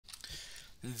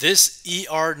This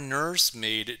ER nurse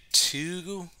made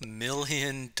 $2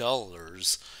 million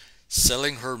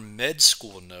selling her med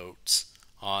school notes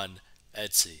on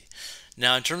Etsy.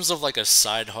 Now, in terms of like a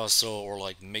side hustle or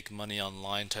like make money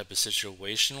online type of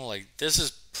situation, like this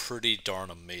is pretty darn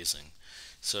amazing.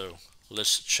 So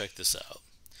let's check this out.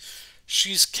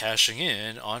 She's cashing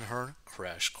in on her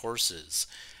crash courses.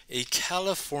 A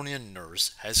California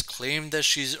nurse has claimed that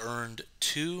she's earned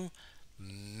 $2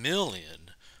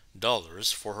 million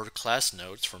for her class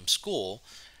notes from school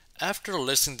after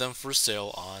listing them for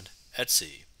sale on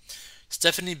Etsy.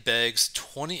 Stephanie Beggs,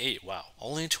 28, wow,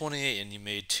 only 28 and you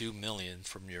made 2 million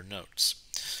from your notes,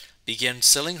 began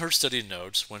selling her study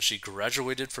notes when she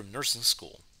graduated from nursing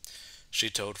school, she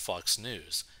told Fox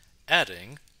News,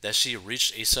 adding that she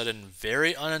reached a sudden,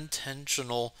 very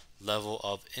unintentional level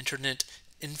of internet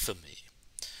infamy.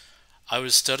 I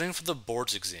was studying for the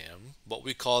boards exam, what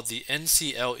we call the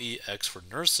NCLEX for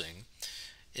nursing,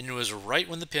 and it was right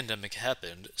when the pandemic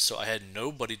happened, so I had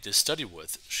nobody to study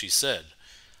with, she said.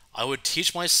 I would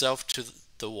teach myself to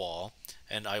the wall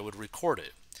and I would record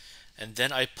it. And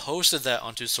then I posted that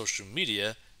onto social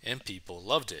media and people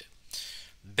loved it.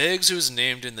 Beggs, who is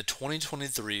named in the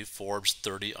 2023 Forbes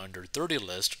 30 Under 30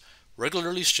 list,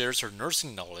 regularly shares her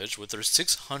nursing knowledge with her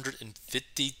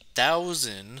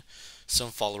 650,000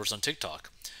 some followers on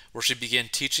TikTok, where she began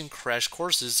teaching crash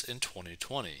courses in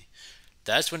 2020.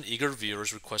 That's when eager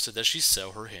viewers requested that she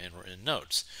sell her handwritten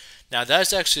notes. Now,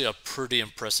 that's actually a pretty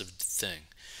impressive thing.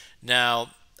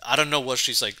 Now, I don't know what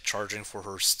she's like charging for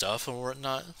her stuff and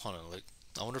whatnot. Hold on, like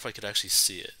I wonder if I could actually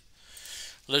see it.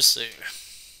 Let's see.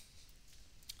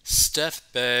 Steph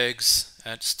Beggs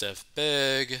at Steph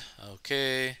Beg.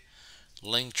 Okay.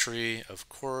 Linktree, of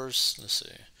course. Let's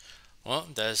see. Well,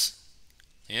 that's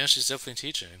yeah, she's definitely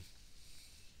teaching.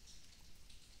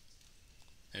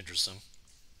 Interesting.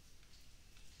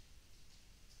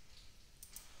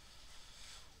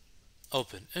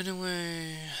 Open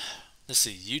anyway. Let's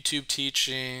see. YouTube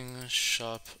teaching.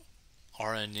 Shop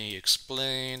RNE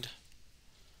explained.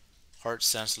 Heart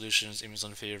Sound Solutions,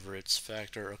 Amazon favorites,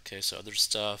 Factor. Okay, so other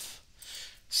stuff.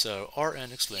 So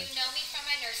RN explained. You know me from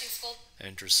my nursing school.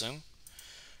 Interesting.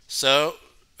 So,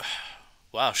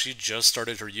 wow, she just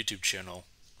started her YouTube channel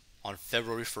on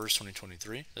February 1st,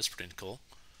 2023. That's pretty cool.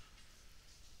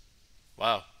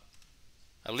 Wow.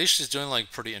 At least she's doing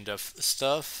like pretty in-depth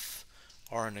stuff.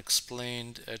 RN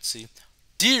explained, Etsy.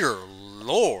 Dear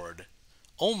Lord.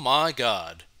 Oh my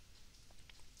God.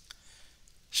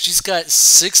 She's got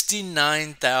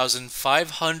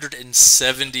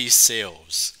 69,570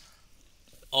 sales.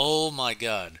 Oh my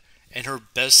God. And her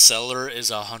bestseller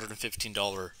is a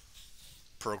 $115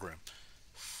 program.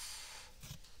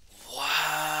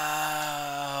 Wow.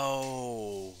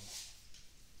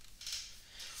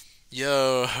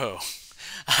 Yo.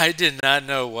 I did not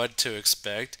know what to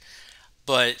expect,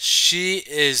 but she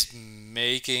is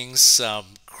making some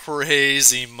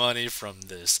crazy money from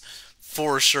this.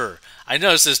 For sure. I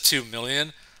know it says 2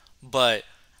 million, but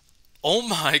oh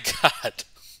my God.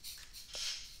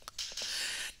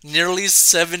 Nearly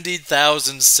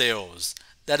 70,000 sales.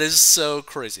 That is so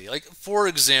crazy. Like, for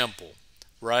example,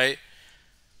 right?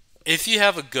 If you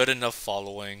have a good enough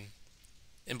following,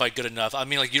 and by good enough, I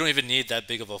mean like you don't even need that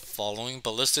big of a following,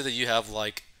 but let's say that you have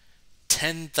like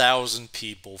 10,000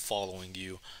 people following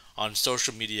you on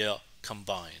social media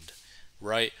combined,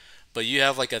 right? But you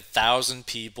have like 1,000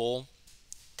 people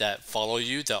that follow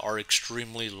you that are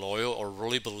extremely loyal or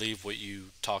really believe what you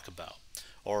talk about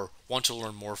or want to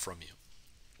learn more from you.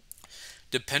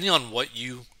 Depending on what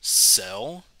you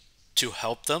sell to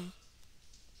help them,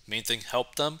 main thing,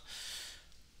 help them,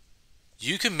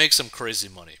 you can make some crazy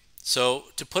money. So,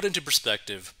 to put into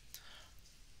perspective,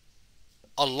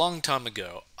 a long time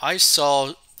ago, I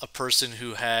saw a person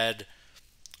who had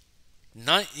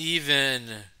not even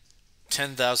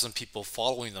 10,000 people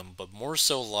following them, but more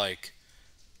so like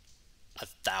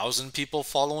 1,000 people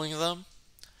following them.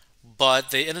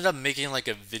 But they ended up making like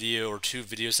a video or two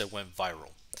videos that went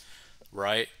viral,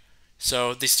 right?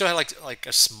 So they still had like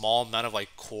a small amount of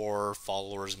like core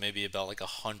followers, maybe about like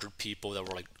 100 people that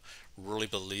were like really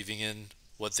believing in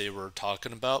what they were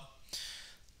talking about.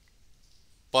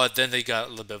 But then they got a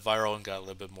little bit viral and got a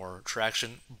little bit more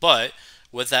traction. But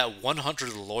with that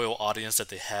 100 loyal audience that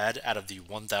they had out of the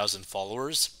 1,000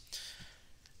 followers,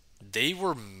 they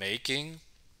were making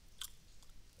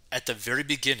at the very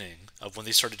beginning of when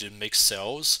they started to make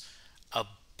sales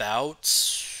about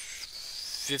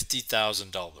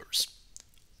 $50,000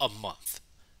 a month,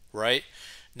 right?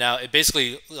 Now it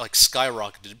basically like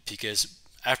skyrocketed because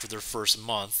after their first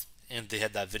month and they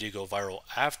had that video go viral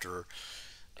after,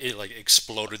 it like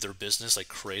exploded their business like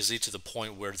crazy to the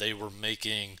point where they were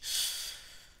making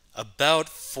about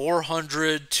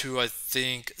 400 to I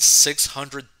think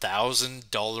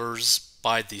 $600,000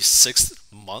 by the sixth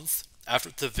month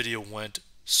after the video went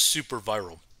super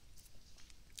viral,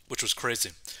 which was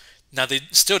crazy. Now they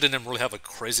still didn't really have a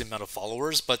crazy amount of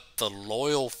followers, but the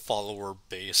loyal follower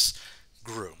base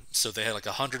grew. So they had like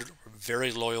 100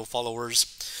 very loyal followers.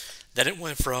 Then it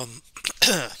went from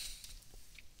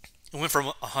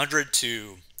 100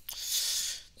 to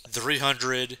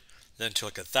 300, then to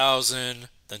like 1,000,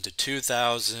 then to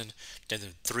 2,000, then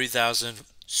to 3,000.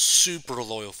 Super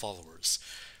loyal followers.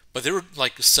 But they were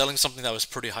like selling something that was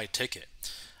pretty high ticket,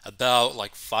 about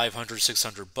like 500,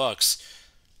 600 bucks.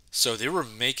 So they were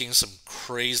making some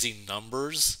crazy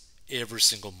numbers every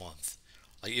single month.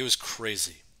 Like it was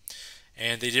crazy.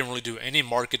 And they didn't really do any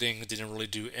marketing, they didn't really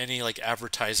do any like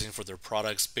advertising for their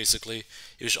products basically.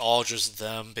 It was all just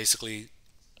them basically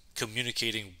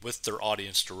communicating with their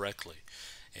audience directly.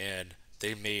 And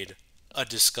they made a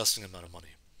disgusting amount of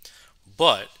money.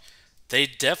 But they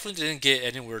definitely didn't get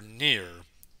anywhere near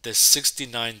the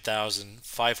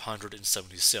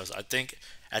 69,570 sales. I think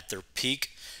at their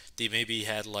peak, they maybe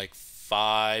had like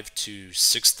 5 to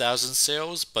 6,000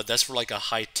 sales, but that's for like a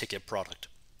high ticket product.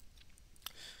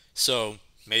 So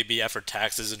maybe after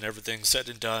taxes and everything said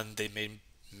and done, they made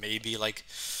maybe like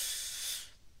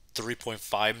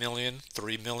 3.5 million,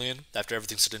 3 million after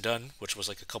everything's said and done, which was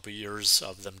like a couple years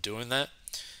of them doing that.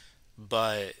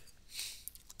 But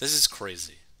this is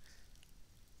crazy.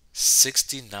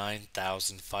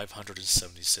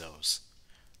 69,570 sales.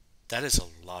 That is a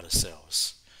lot of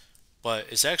sales. But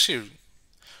it's actually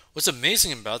what's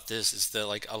amazing about this is that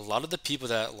like a lot of the people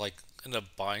that like end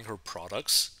up buying her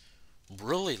products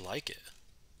really like it.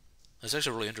 It's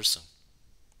actually really interesting.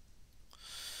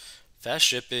 Fast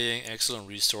shipping, excellent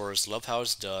resource, love how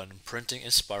it's done. Printing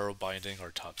and spiral binding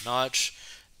are top notch.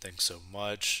 Thanks so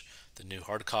much. The new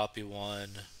hard copy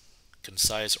one,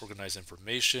 concise, organized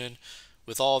information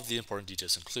with all of the important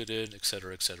details included,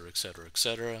 etc., etc., etc.,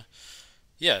 etc.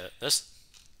 Yeah, that's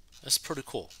pretty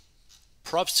cool.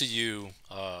 Props to you,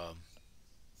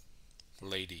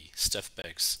 lady Steph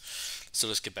Beggs. So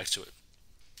let's get back to it.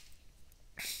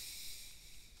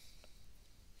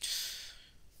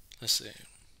 Let's see.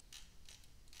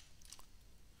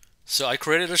 So I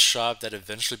created a shop that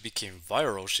eventually became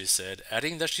viral, she said,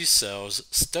 adding that she sells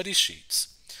study sheets.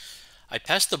 I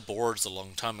passed the boards a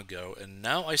long time ago, and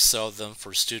now I sell them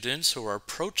for students who are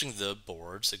approaching the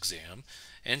boards exam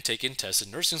and taking tests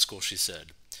in nursing school, she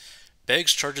said.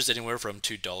 Beggs charges anywhere from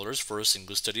 $2 for a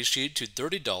single study sheet to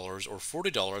 $30 or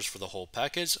 $40 for the whole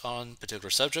package on particular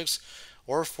subjects,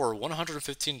 or for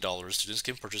 $115, students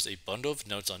can purchase a bundle of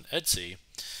notes on Etsy,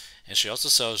 and she also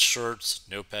sells shirts,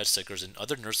 notepads, stickers, and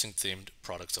other nursing themed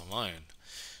products online.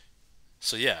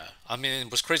 So yeah, I mean,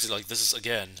 it was crazy. Like this is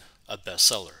again a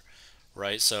bestseller,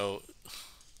 right? So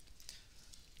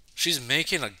she's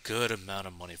making a good amount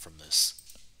of money from this,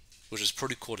 which is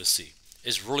pretty cool to see.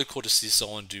 It's really cool to see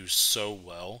someone do so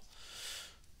well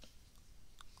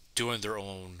doing their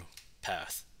own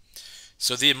path.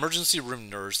 So the emergency room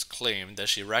nurse claimed that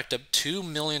she racked up $2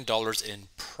 million in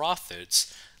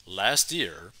profits last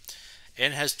year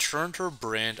and has turned her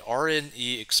brand RN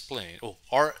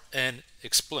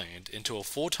Explained into a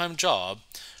full-time job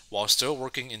while still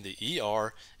working in the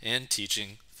ER and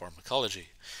teaching pharmacology.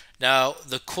 Now,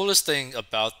 the coolest thing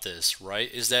about this,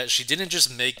 right, is that she didn't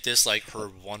just make this like her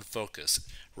one focus,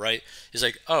 right? It's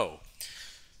like, oh,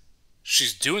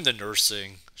 she's doing the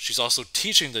nursing, she's also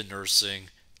teaching the nursing,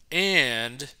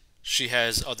 and she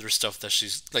has other stuff that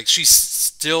she's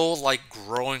still like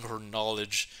growing her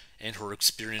knowledge and her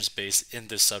experience base in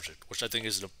this subject, which I think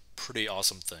is a pretty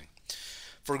awesome thing.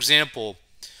 For example,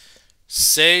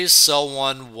 say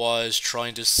someone was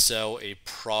trying to sell a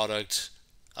product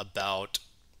about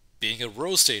being a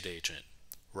real estate agent,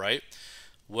 right?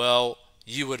 Well,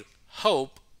 you would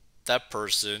hope that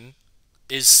person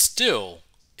is still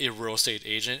a real estate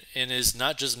agent and is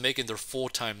not just making their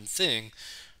full-time thing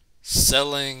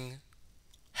selling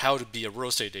how to be a real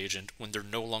estate agent when they're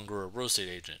no longer a real estate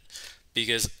agent.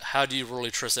 Because how do you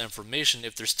really trust that information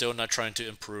if they're still not trying to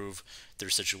improve their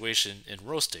situation in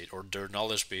real estate or their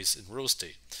knowledge base in real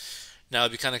estate? Now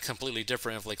it'd be kind of completely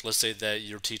different if, like, let's say that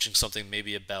you're teaching something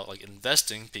maybe about like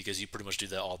investing because you pretty much do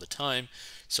that all the time.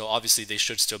 So obviously they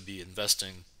should still be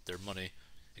investing their money,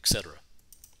 etc.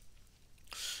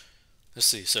 Let's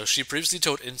see. So she previously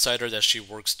told Insider that she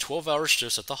works 12-hour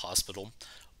shifts at the hospital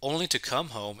only to come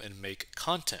home and make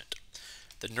content.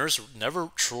 The nurse never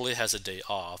truly has a day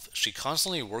off. She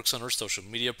constantly works on her social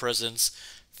media presence,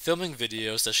 filming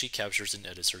videos that she captures and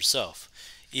edits herself.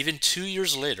 Even 2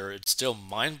 years later, it's still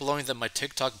mind blowing that my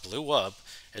TikTok blew up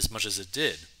as much as it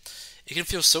did. It can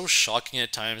feel so shocking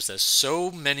at times that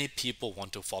so many people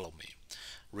want to follow me,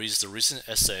 reads the recent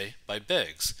essay by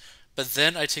Beggs. But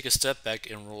then I take a step back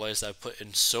and realize I put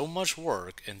in so much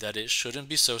work and that it shouldn't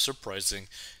be so surprising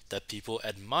that people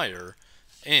admire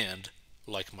and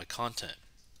like my content.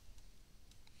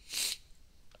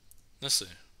 Let's see.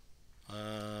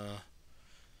 Uh,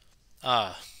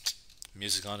 ah,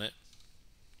 music on it.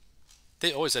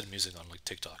 They always had music on like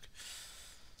TikTok.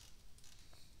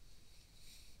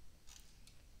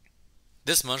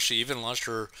 This month, she even launched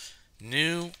her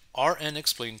new RN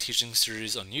Explained teaching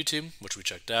series on YouTube, which we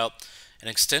checked out, an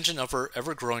extension of her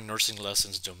ever growing nursing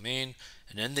lessons domain,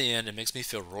 and in the end, it makes me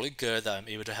feel really good that I'm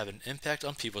able to have an impact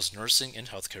on people's nursing and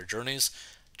healthcare journeys,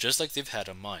 just like they've had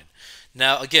on mine.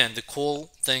 Now, again, the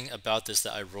cool thing about this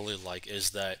that I really like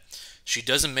is that she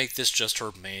doesn't make this just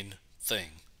her main thing.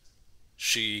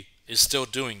 She is still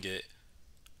doing it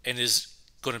and is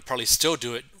going to probably still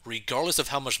do it regardless of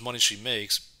how much money she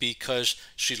makes because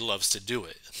she loves to do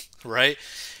it, right?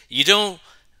 You don't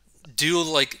do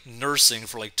like nursing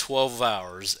for like 12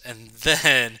 hours and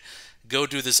then go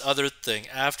do this other thing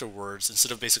afterwards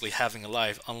instead of basically having a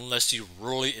life unless you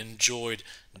really enjoyed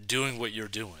doing what you're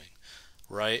doing,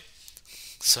 right?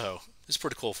 So it's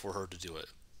pretty cool for her to do it.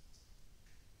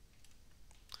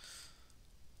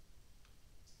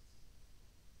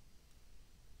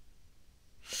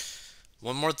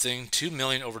 One more thing, 2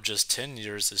 million over just 10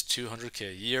 years is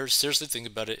 200K a year. Seriously think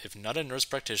about it. If not a nurse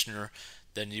practitioner,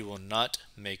 then you will not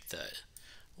make that.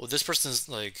 Well, this person's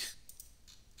like,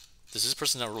 does this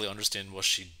person not really understand what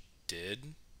she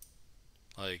did?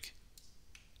 Like,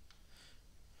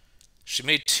 she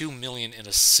made 2 million in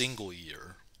a single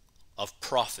year of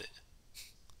profit.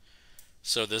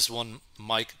 So this one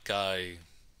Mike guy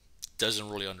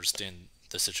doesn't really understand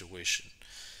the situation.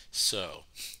 So,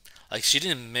 like, she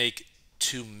didn't make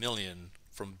 2 million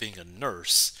from being a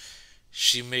nurse.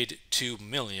 She made 2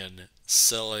 million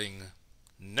selling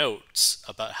notes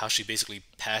about how she basically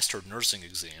passed her nursing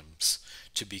exams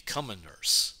to become a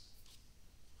nurse.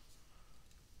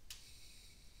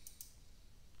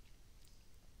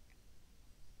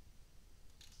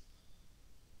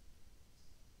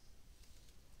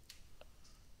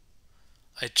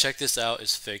 I checked this out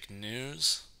as fake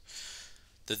news.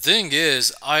 The thing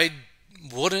is, I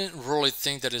wouldn't really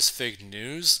think that it's fake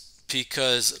news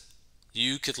because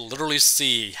you could literally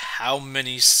see how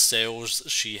many sales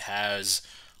she has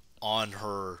on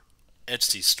her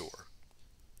Etsy store,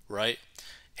 right?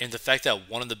 And the fact that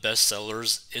one of the best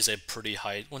sellers is a pretty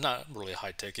high, well, not really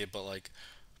high ticket, but like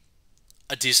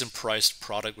a decent priced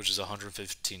product, which is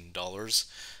 $115.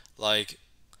 Like,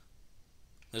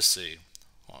 let's see,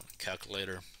 on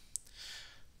calculator.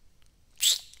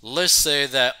 Let's say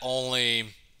that only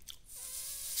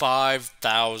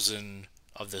 5,000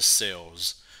 of the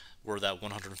sales were that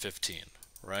 115,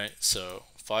 right? So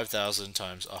 5,000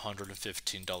 times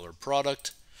 $115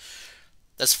 product.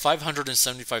 That's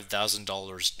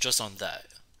 $575,000 just on that,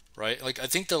 right? Like I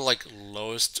think the like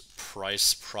lowest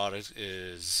price product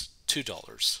is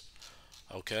 $2.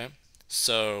 Okay,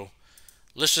 so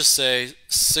let's just say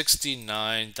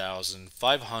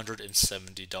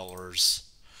 $69,570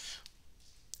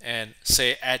 and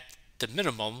say at the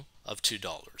minimum of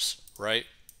 $2, right?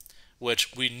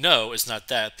 Which we know is not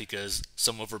that because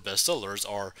some of our bestsellers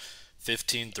are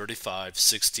 15, 35,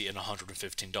 60, and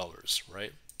 $115,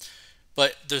 right?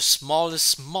 But the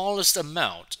smallest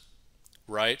amount,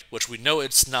 right, which we know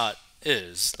it's not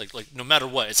is, like no matter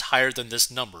what, it's higher than this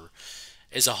number,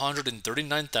 is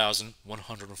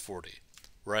 139,140,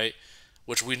 right?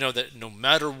 Which we know that no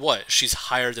matter what, she's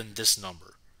higher than this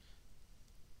number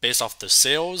based off the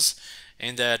sales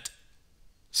and that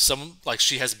some like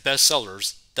she has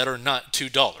bestsellers that are not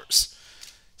 $2.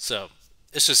 So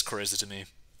it's just crazy to me.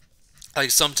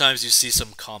 Like sometimes you see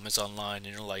some comments online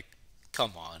and you're like,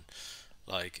 come on,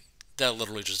 like that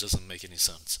literally just doesn't make any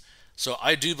sense. So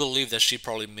I do believe that she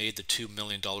probably made the $2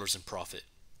 million in profit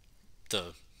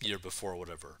the year before, or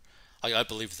whatever. I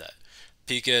believe that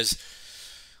because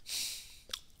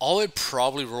all it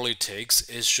probably really takes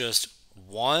is just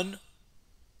one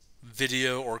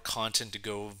video or content to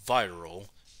go viral.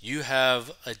 You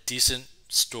have a decent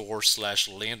store slash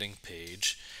landing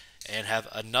page and have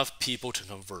enough people to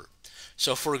convert.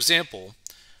 So, for example,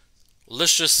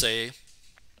 let's just say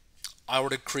I were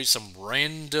to create some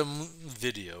random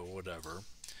video or whatever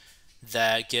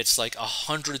that gets like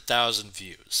 100,000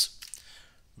 views,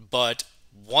 but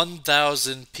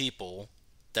 1,000 people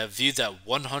that view that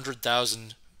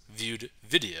 100,000 viewed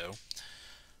video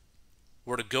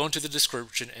were to go into the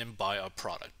description and buy a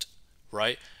product,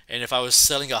 right? And if I was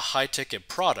selling a high ticket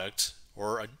product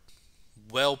or a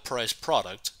well priced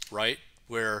product, right,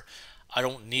 where I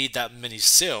don't need that many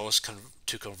sales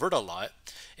to convert a lot,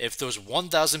 if those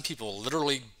 1,000 people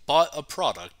literally bought a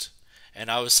product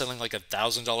and I was selling like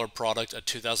 $1,000 product, a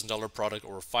 $2,000 product,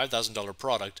 or a $5,000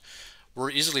 product, we're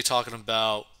easily talking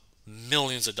about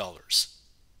millions of dollars,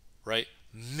 right?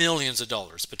 Millions of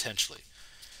dollars potentially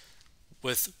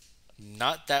with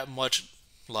not that much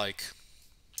like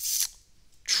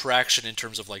traction in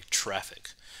terms of like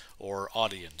traffic or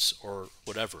audience or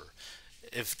whatever.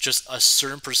 If just a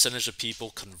certain percentage of people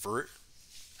convert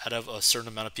out of a certain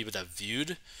amount of people that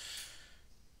viewed,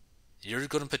 you're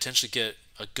going to potentially get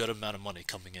a good amount of money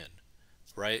coming in,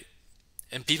 right?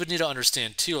 And people need to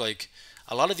understand too, like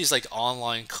a lot of these like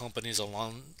online companies,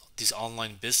 along these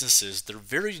online businesses, they're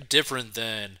very different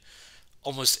than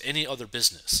almost any other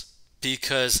business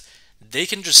because they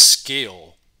can just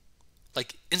scale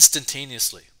like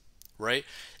instantaneously, right?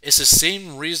 It's the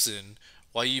same reason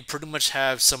why you pretty much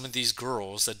have some of these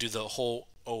girls that do the whole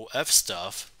OF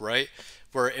stuff, right?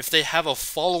 Where if they have a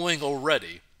following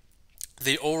already,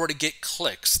 they already get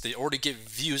clicks, they already get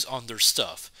views on their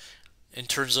stuff in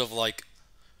terms of like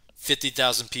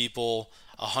 50,000 people,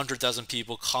 100,000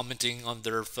 people commenting on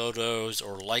their photos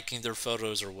or liking their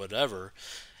photos or whatever.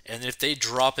 And if they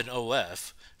drop an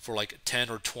OF for like 10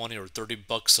 or 20 or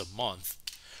 $30 a month,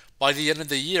 by the end of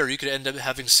the year, you could end up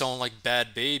having someone like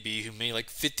Bad Baby who made like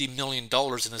 $50 million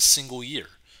in a single year,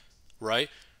 right?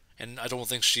 And I don't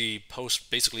think she posts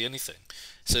basically anything.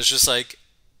 So it's just like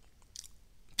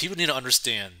people need to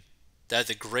understand that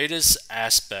the greatest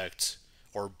aspect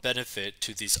or benefit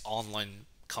to these online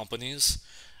companies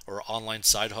or online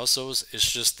side hustles is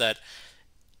just that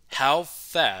how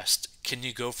fast can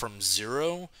you go from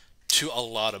zero to a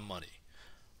lot of money,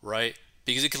 right?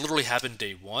 Because it could literally happen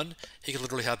day one, it could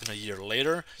literally happen a year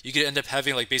later. You could end up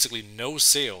having like basically no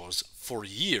sales for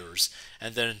years,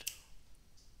 and then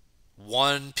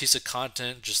one piece of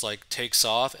content just like takes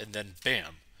off, and then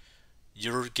bam,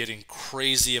 you're getting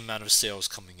crazy amount of sales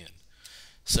coming in.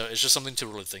 So it's just something to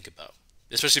really think about,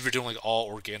 especially if you're doing like all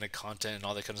organic content and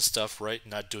all that kind of stuff, right?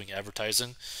 Not doing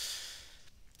advertising.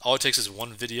 All it takes is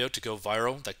one video to go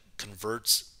viral that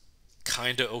converts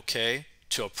kinda okay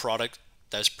to a product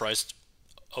that's priced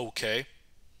okay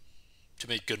to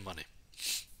make good money.